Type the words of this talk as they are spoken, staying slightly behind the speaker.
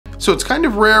So it's kind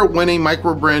of rare when a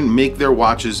microbrand make their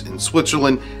watches in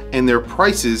Switzerland and their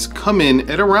prices come in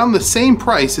at around the same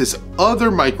price as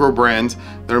other microbrands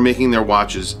that are making their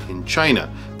watches in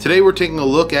China. Today we're taking a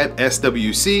look at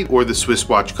SWC, or the Swiss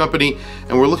Watch Company,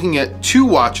 and we're looking at two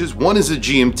watches. One is a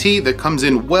GMT that comes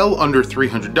in well under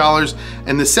 $300,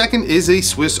 and the second is a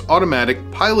Swiss automatic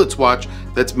pilot's watch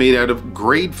that's made out of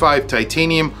grade 5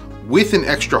 titanium with an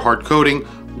extra hard coating,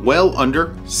 well under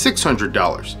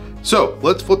 $600. So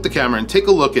let's flip the camera and take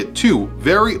a look at two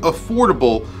very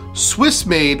affordable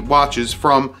Swiss-made watches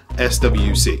from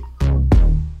SWC.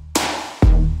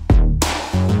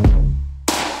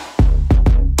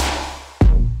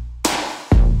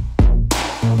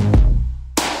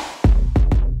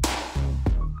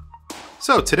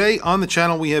 So today on the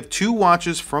channel we have two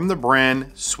watches from the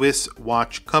brand Swiss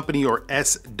Watch Company, or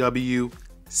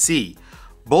SWC.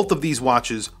 Both of these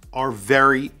watches are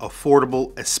very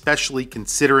affordable, especially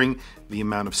considering the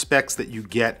amount of specs that you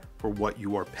get for what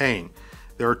you are paying.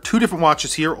 There are two different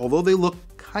watches here, although they look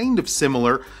kind of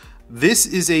similar. This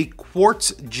is a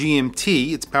quartz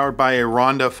GMT. It's powered by a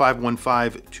Ronda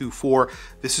 51524.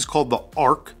 This is called the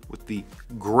Ark, with the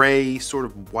gray, sort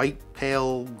of white,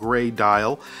 pale gray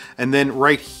dial. And then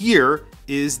right here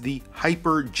is the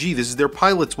Hyper G. This is their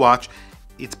pilot's watch.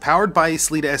 It's powered by a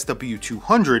Sellita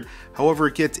SW200. However,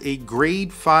 it gets a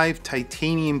grade 5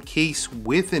 titanium case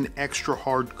with an extra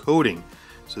hard coating.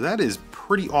 So that is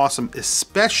pretty awesome,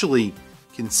 especially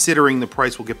considering the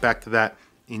price. We'll get back to that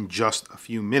in just a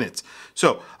few minutes.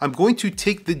 So I'm going to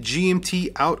take the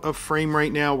GMT out of frame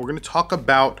right now. We're going to talk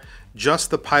about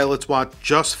just the pilot's watch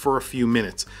just for a few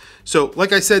minutes. So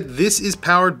like I said, this is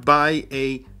powered by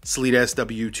a Sellita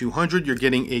SW200. You're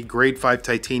getting a grade 5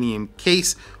 titanium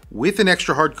case with an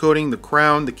extra hard coating, the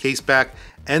crown, the case back,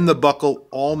 and the buckle,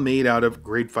 all made out of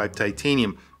grade 5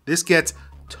 titanium. This gets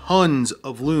tons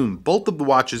of lume. Both of the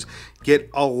watches get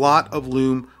a lot of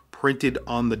lume printed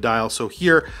on the dial. So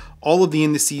here, all of the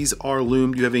indices are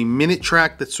lumed. You have a minute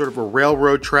track that's sort of a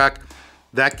railroad track.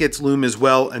 That gets lume as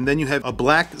well. And then you have a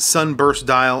black sunburst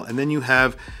dial, and then you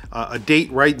have a date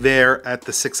right there at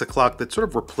the 6 o'clock that sort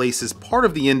of replaces part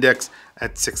of the index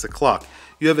at 6 o'clock.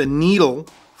 You have a needle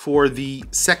for the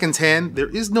seconds hand. There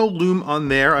is no lume on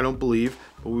there, I don't believe,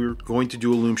 but we're going to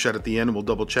do a lume shot at the end and we'll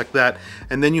double check that.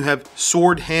 And then you have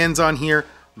sword hands on here,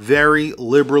 very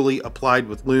liberally applied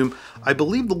with lume. I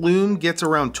believe the lume gets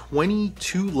around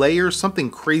 22 layers,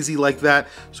 something crazy like that.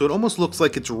 So it almost looks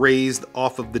like it's raised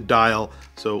off of the dial.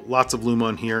 So lots of lume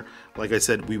on here. Like I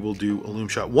said, we will do a lume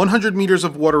shot. 100 meters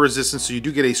of water resistance, so you do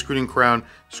get a screwed in crown,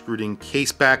 screwed in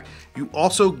case back. You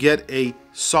also get a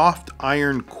soft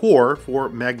iron core for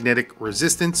magnetic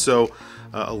resistance, so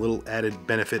a little added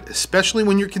benefit, especially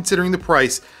when you're considering the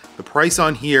price. The price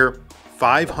on here,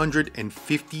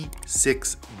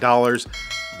 $556.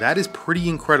 That is pretty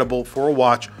incredible for a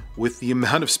watch with the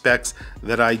amount of specs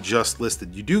that I just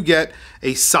listed. You do get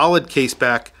a solid case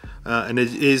back, and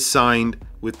it is signed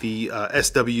with the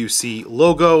SWC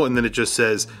logo, and then it just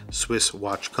says Swiss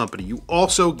Watch Company. You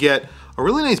also get a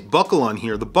really nice buckle on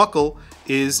here. The buckle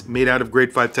is made out of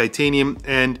grade 5 titanium,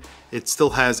 and it still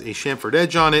has a chamfered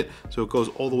edge on it, so it goes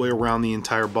all the way around the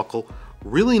entire buckle.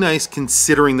 Really nice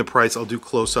considering the price. I'll do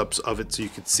close-ups of it so you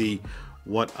can see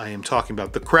what I am talking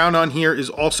about. The crown on here is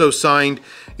also signed.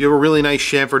 You have a really nice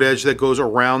chamfered edge that goes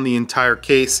around the entire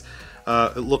case.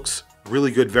 It looks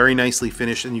really good, very nicely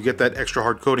finished, and you get that extra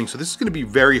hard coating. So this is going to be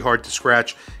very hard to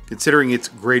scratch considering it's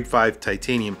grade 5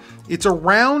 titanium. It's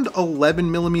around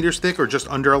 11 millimeters thick, or just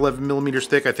under 11 millimeters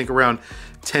thick. I think around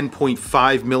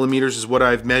 10.5 millimeters is what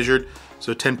I've measured.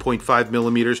 So 10.5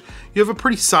 millimeters. You have a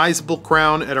pretty sizable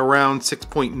crown at around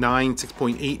 6.9,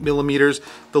 6.8 millimeters.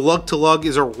 The lug to lug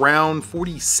is around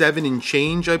 47 and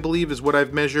change, I believe, is what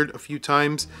I've measured a few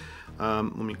times.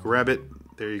 Let me grab it.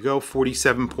 There you go,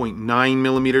 47.9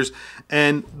 millimeters.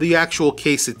 And the actual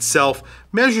case itself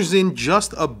measures in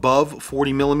just above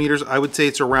 40 millimeters. I would say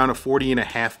it's around a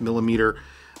 40.5 millimeter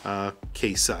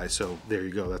case size. So there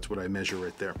you go, that's what I measure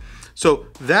right there. So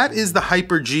that is the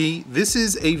Hyper G. This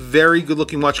is a very good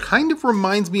looking watch. Kind of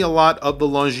reminds me a lot of the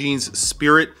Longines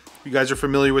Spirit. You guys are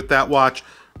familiar with that watch.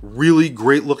 Really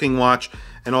great looking watch,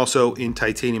 and also in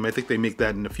titanium. I think they make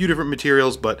that in a few different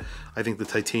materials, but I think the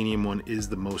titanium one is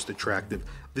the most attractive.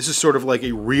 This is sort of like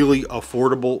a really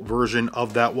affordable version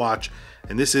of that watch,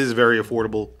 and this is very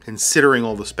affordable considering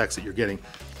all the specs that you're getting.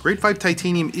 Grade 5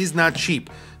 titanium is not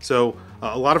cheap, so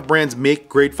a lot of brands make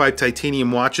grade 5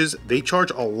 titanium watches. They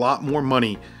charge a lot more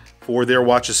money for their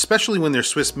watches, especially when they're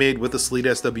Swiss made with a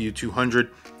Sellita SW200.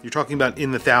 You're talking about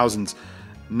in the thousands,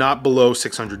 not below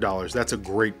 $600. That's a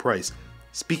great price.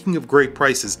 Speaking of great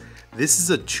prices, this is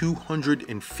a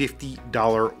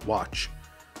 $250 watch.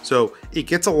 So it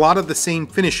gets a lot of the same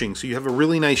finishing. So you have a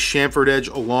really nice chamfered edge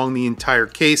along the entire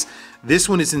case. This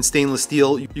one is in stainless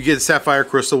steel. You get a sapphire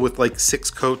crystal with like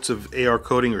 6 coats of AR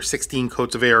coating or 16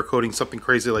 coats of AR coating, something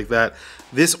crazy like that.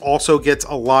 This also gets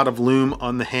a lot of lume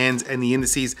on the hands and the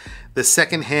indices. The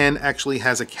second hand actually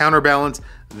has a counterbalance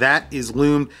that is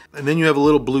lumed. And then you have a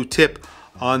little blue tip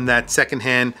on that second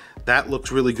hand. That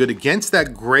looks really good. Against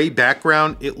that gray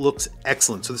background, it looks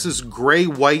excellent. So this is gray,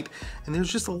 white, and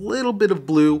there's just a little bit of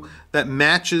blue that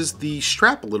matches the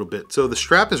strap a little bit. So the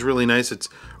strap is really nice. It's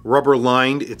rubber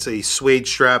lined. It's a suede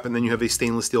strap, and then you have a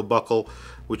stainless steel buckle,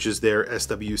 which is their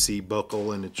SWC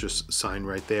buckle, and it's just signed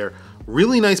right there.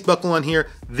 Really nice buckle on here.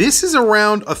 This is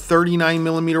around a 39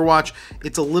 millimeter watch.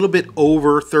 It's a little bit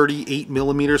over 38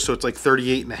 millimeters, so it's like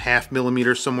 38.5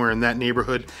 millimeters, somewhere in that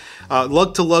neighborhood.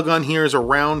 Lug to lug on here is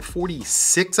around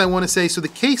 46, I want to say. So the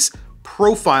case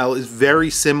profile is very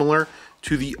similar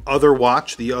to the other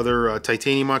watch, the other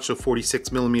titanium watch, so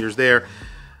 46 millimeters there,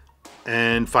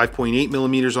 and 5.8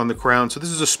 millimeters on the crown. So this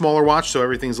is a smaller watch, so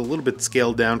everything's a little bit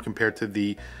scaled down compared to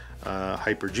the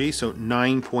Hyper G, so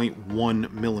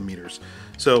 9.1 millimeters.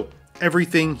 So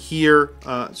everything here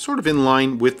sort of in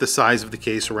line with the size of the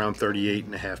case, around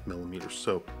 38.5 millimeters.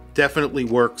 So definitely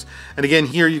works. And again,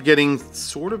 here you're getting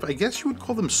sort of, I guess you would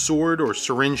call them sword or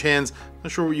syringe hands.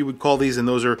 Not sure what you would call these, and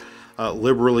those are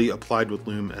liberally applied with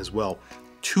lume as well.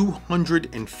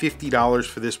 $250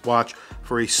 for this watch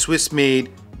for a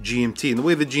Swiss-made GMT. And the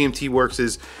way the GMT works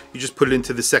is you just put it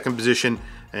into the second position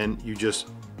and you just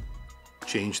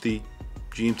change the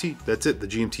GMT. That's it. The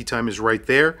GMT time is right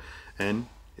there, and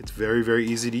it's very, very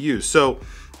easy to use. So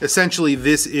essentially,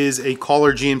 this is a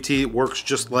collar GMT. It works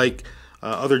just like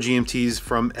other GMTs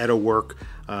from Edda work.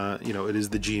 You know, it is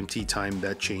the GMT time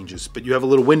that changes, but you have a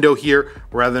little window here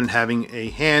rather than having a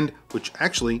hand, which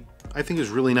actually I think is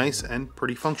really nice and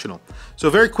pretty functional. So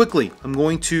very quickly, I'm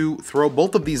going to throw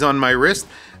both of these on my wrist,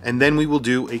 and then we will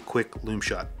do a quick lume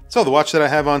shot. So the watch that I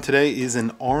have on today is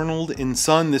an Arnold &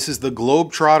 Son. This is the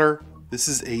Globetrotter. This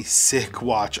is a sick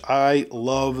watch. I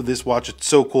love this watch. It's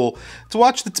so cool. It's a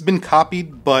watch that's been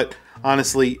copied, but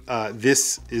honestly,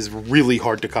 this is really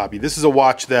hard to copy. This is a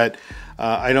watch that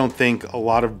I don't think a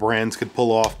lot of brands could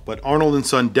pull off, but Arnold &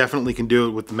 Son definitely can do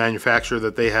it with the manufacturer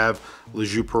that they have, Le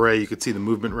Joux Perret. You could see the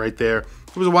movement right there.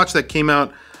 It was a watch that came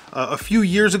out a few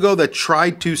years ago that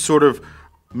tried to sort of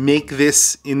make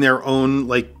this in their own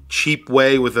like cheap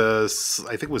way with a,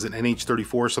 I think it was an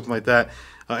NH34 or something like that,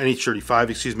 NH35,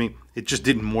 excuse me. It just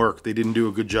didn't work. They didn't do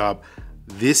a good job.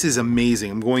 This is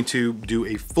amazing. I'm going to do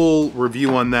a full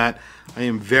review on that. I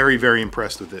am very, very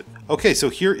impressed with it. Okay, so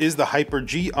here is the Hyper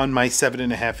G on my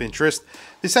 7.5 inch wrist.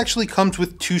 This actually comes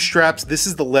with 2 straps. This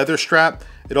is the leather strap.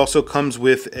 It also comes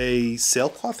with a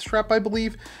sailcloth strap, I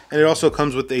believe. And it also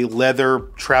comes with a leather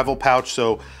travel pouch.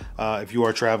 So if you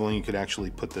are traveling, you could actually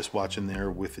put this watch in there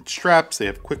with its straps. They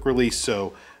have quick release,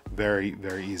 so very,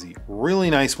 very easy. Really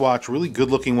nice watch, really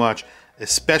good looking watch,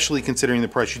 especially considering the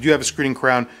price. You do have a screening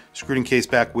crown, screening case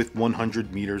back with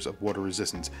 100 meters of water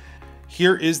resistance.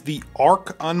 Here is the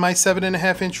Ark on my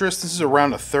 7.5 inch wrist. This is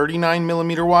around a 39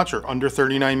 millimeter watch, or under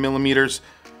 39 millimeters.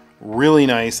 Really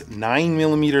nice, 9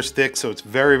 millimeters thick, so it's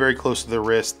very, very close to the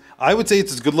wrist. I would say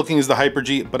it's as good looking as the Hyper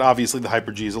G, but obviously the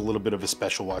Hyper G is a little bit of a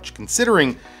special watch,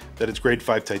 considering that it's grade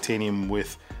 5 titanium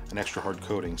with an extra hard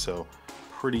coating, so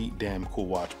pretty damn cool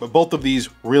watch. But both of these,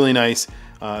 really nice.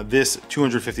 This,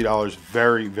 $250,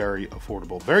 very, very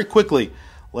affordable. Very quickly,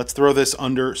 let's throw this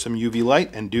under some UV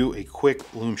light and do a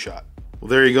quick lume shot. Well,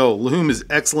 there you go. Lume is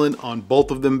excellent on both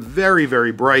of them. Very,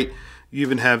 very bright. You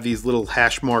even have these little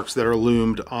hash marks that are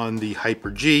lumed on the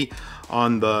Hyper G.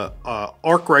 On the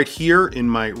Ark right here in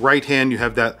my right hand, you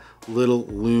have that little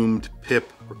lumed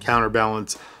pip or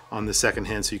counterbalance on the second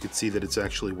hand, so you can see that it's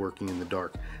actually working in the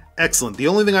dark. Excellent. The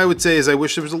only thing I would say is I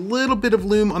wish there was a little bit of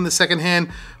lume on the second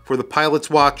hand for the pilot's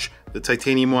watch, the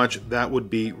titanium watch. That would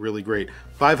be really great.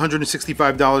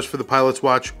 $565 for the pilot's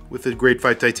watch with a grade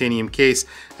 5 titanium case,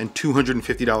 and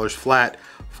 $250 flat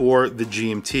for the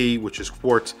GMT, which is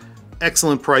quartz.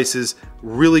 Excellent prices,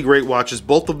 really great watches.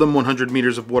 Both of them 100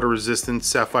 meters of water resistance,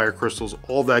 sapphire crystals,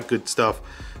 all that good stuff.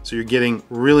 So you're getting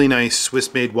really nice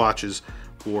Swiss-made watches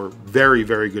for very,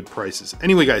 very good prices.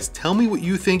 Anyway, guys, tell me what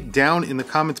you think down in the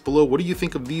comments below. What do you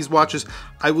think of these watches?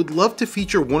 I would love to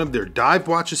feature one of their dive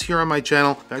watches here on my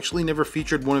channel. I've actually never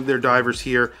featured one of their divers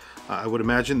here. I would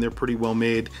imagine they're pretty well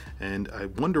made, and I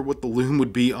wonder what the lume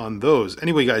would be on those.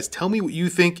 Anyway, guys, tell me what you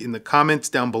think in the comments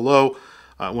down below.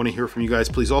 I want to hear from you guys.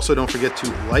 Please also don't forget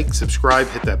to like, subscribe,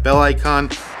 hit that bell icon.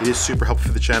 It is super helpful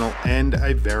for the channel, and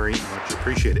I very much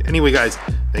appreciate it. Anyway, guys,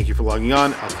 thank you for logging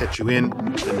on. I'll catch you in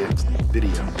the next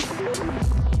video.